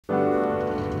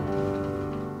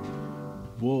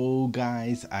Whoa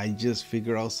guys, I just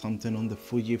figured out something on the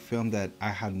Fujifilm that I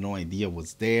had no idea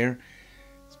was there.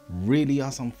 It's really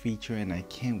awesome feature and I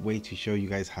can't wait to show you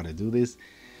guys how to do this.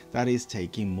 That is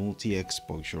taking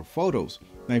multi-exposure photos.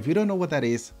 Now if you don't know what that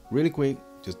is, really quick,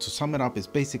 just to sum it up, it's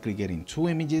basically getting two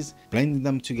images, blending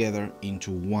them together into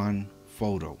one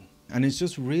photo. And it's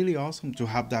just really awesome to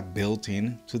have that built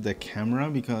in to the camera,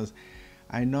 because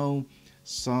I know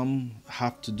some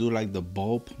have to do like the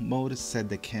bulb mode, set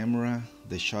the camera,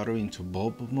 the shutter into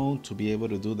bulb mode to be able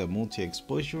to do the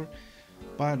multi-exposure.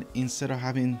 But instead of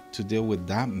having to deal with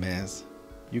that mess,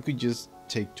 you could just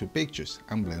take two pictures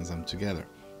and blend them together.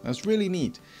 That's really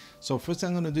neat. So first thing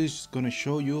I'm going to do is just going to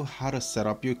show you how to set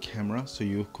up your camera so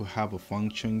you could have a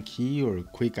function key or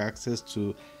quick access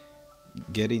to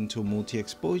get into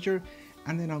multi-exposure,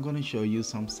 and then I'm going to show you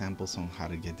some samples on how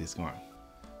to get this going.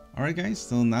 Alright guys,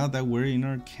 so now that we're in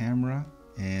our camera,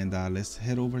 and let's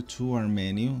head over to our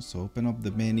menu. So open up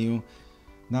the menu.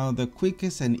 Now the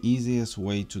quickest and easiest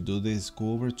way to do this,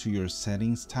 go over to your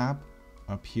settings tab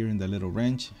up here in the little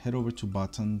wrench, head over to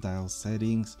button dial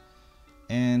settings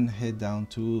and head down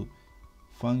to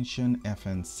function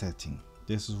FN setting.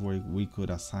 This is where we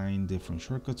could assign different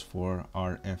shortcuts for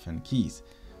our FN keys.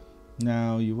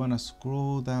 Now you want to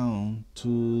scroll down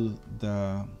to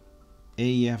the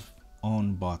AF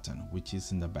on button, which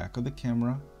is in the back of the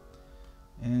camera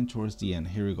and towards the end.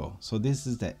 Here we go. So this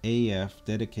is the AF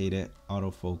dedicated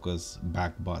autofocus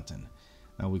back button.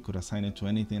 Now we could assign it to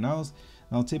anything else.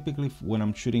 Now typically when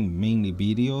I'm shooting mainly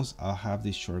videos, I'll have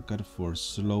this shortcut for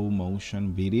slow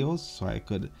motion videos, so I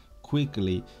could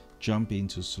quickly jump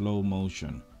into slow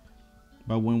motion.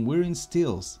 But when we're in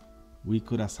stills, we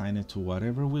could assign it to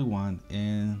whatever we want,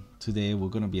 and today we're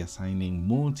going to be assigning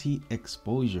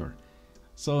multi-exposure.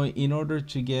 So in order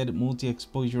to get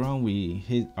multi-exposure on, we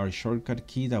hit our shortcut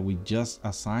key that we just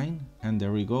assigned, and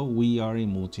there we go, we are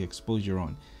in multi-exposure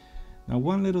on. Now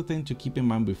one little thing to keep in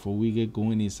mind before we get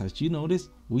going is, as you notice,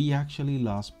 we actually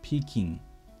lost peaking.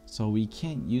 So we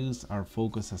can't use our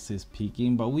focus assist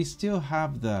peaking, but we still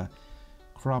have the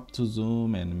crop to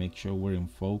zoom and make sure we're in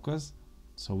focus.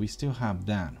 So we still have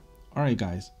that. Alright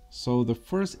guys, so the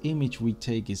first image we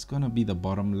take is gonna be the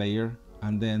bottom layer,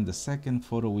 and then the second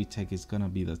photo we take is gonna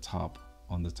be the top,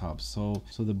 on the top. So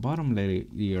the bottom layer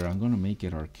here, I'm gonna make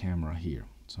it our camera here.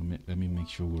 So let me make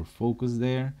sure we're focused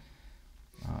there.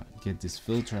 Get this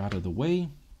filter out of the way.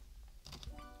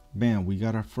 Bam, we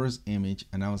got our first image,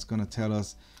 and now it's gonna tell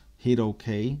us hit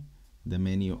OK, the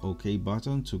menu OK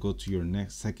button to go to your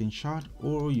next second shot,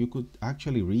 or you could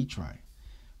actually retry,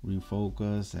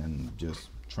 refocus and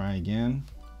just try again.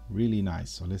 Really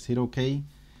nice. So let's hit OK,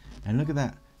 and look at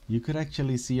that. You could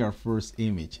actually see our first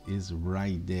image is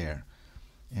right there.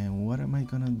 And what am I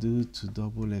gonna do to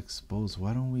double expose?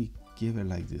 Why don't we give it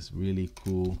like this really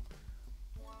cool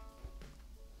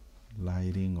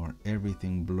lighting, or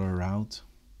everything blur out.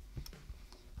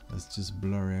 Let's just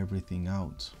blur everything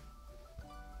out,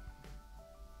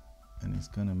 and it's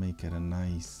gonna make it a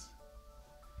nice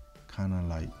kind of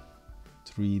like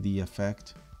 3D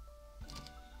effect.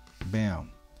 Bam.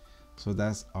 So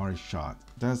that's our shot.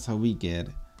 That's how we get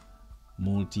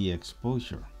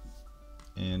multi-exposure,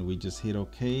 and we just hit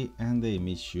OK and the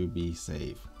image should be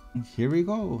saved. Here we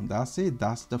go. That's it.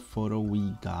 That's the photo we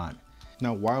got.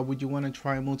 Now why would you want to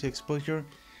try multi-exposure?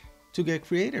 To get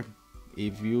creative.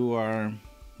 If you are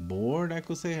bored, I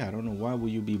could say, I don't know, why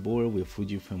would you be bored with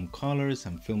Fujifilm colors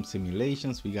and film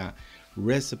simulations? We got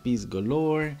recipes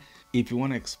galore. If you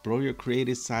want to explore your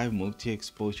creative side,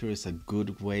 multi-exposure is a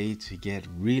good way to get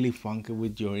really funky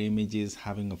with your images,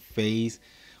 having a face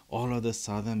all of a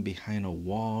sudden behind a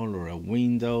wall or a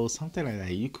window, something like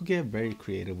that. You could get very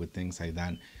creative with things like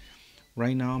that.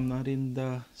 Right now I'm not in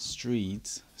the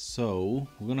streets, so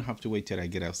we're gonna have to wait till I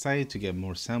get outside to get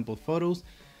more sample photos.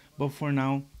 But for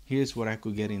now, here's what I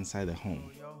could get inside the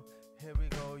home. Here we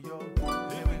go, yo.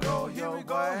 Here we go, here we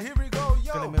go, here we go,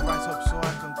 yo. Let me rise up so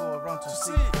I can go around to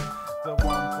see the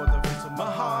one for the reason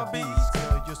my hobbies.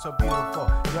 Girl, you're so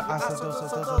beautiful. Your eyes are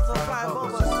those fly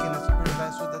bubbles. Your skin is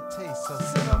paradise with a taste of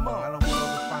cinnamon. I don't want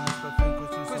all the finest perfume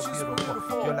because you're so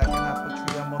beautiful. You're like an apple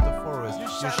tree among the forest.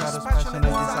 Your shadows passionate,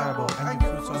 desirable, and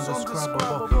your fruits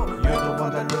undescribable. You're the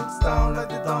one that looks down like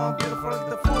the dawn, beautiful like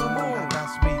the full moon. And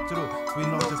that's me through. We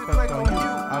know the effect on you.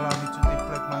 Allow me to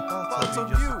deflect my thoughts of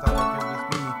you. Just thought I'd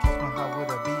with me. Kiss my heart with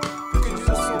a beat. Cause you're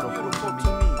so beautiful to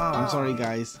me. I'm sorry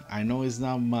guys, I know it's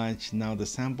not much. Now the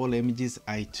sample images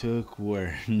I took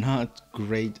were not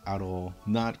great at all,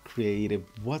 not creative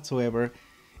whatsoever.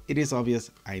 It is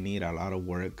obvious I need a lot of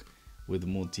work with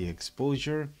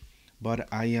multi-exposure, but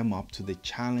I am up to the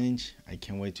challenge. I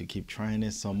can't wait to keep trying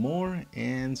it some more.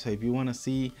 And so if you want to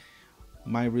see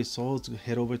my results,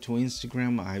 head over to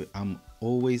Instagram. I'm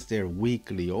always there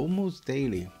weekly, almost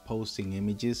daily, posting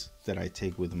images that I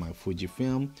take with my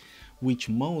Fujifilm, which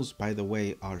most, by the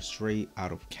way, are straight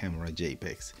out of camera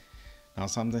JPEGs. Now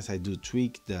sometimes I do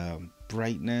tweak the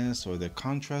brightness or the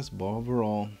contrast, but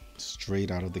overall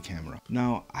straight out of the camera.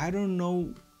 Now I don't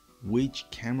know which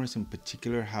cameras in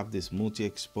particular have this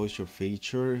multi-exposure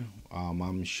feature.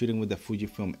 I'm shooting with the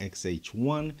Fujifilm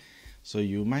X-H1, so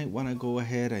you might want to go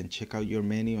ahead and check out your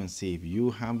menu and see if you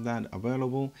have that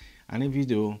available, and if you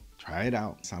do, try it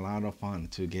out. It's a lot of fun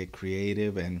to get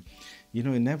creative, and you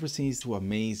know, it never seems to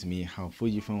amaze me how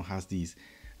Fujifilm has these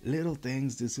little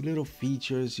things, these little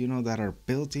features, you know, that are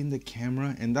built in the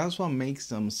camera, and that's what makes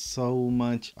them so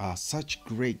much such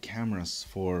great cameras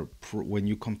for when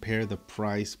you compare the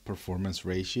price performance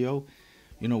ratio.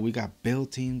 You know, we got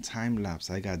built-in time-lapse,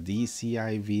 I got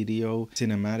DCI video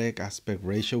cinematic aspect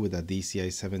ratio with a DCI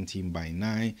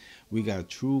 17:9, we got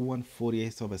true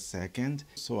 1/48 of a second,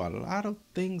 so a lot of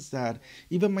things that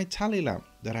even my tally lamp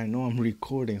that I know I'm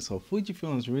recording. So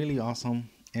Fujifilm is really awesome,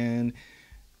 and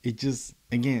it just,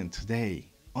 again, today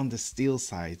on the still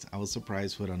side, I was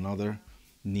surprised with another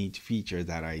neat feature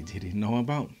that I didn't know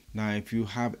about. Now, if you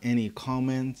have any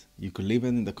comments, you could leave it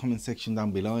in the comment section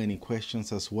down below. Any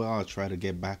questions as well, I'll try to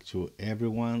get back to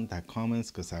everyone that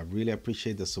comments, because I really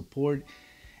appreciate the support.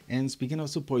 And speaking of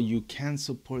support, you can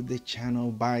support the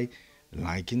channel by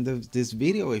liking this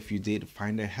video if you did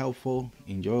find it helpful,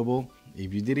 enjoyable.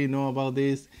 If you didn't know about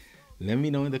this, let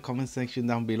me know in the comment section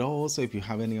down below. Also, if you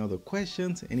have any other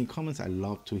questions, any comments, I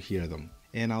love to hear them,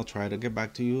 and I'll try to get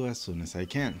back to you as soon as I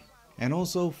can. And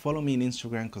also follow me on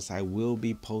Instagram, because I will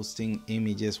be posting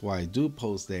images. Well, I do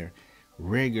post there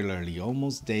regularly,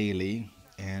 almost daily,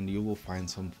 and you will find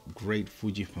some great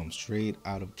Fujifilm straight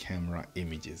out of camera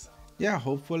images. Yeah,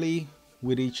 hopefully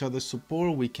with each other's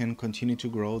support, we can continue to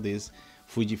grow this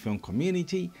Fujifilm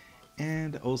community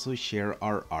and also share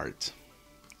our art.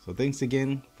 So thanks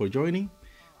again for joining.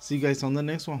 See you guys on the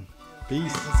next one.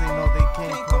 Peace.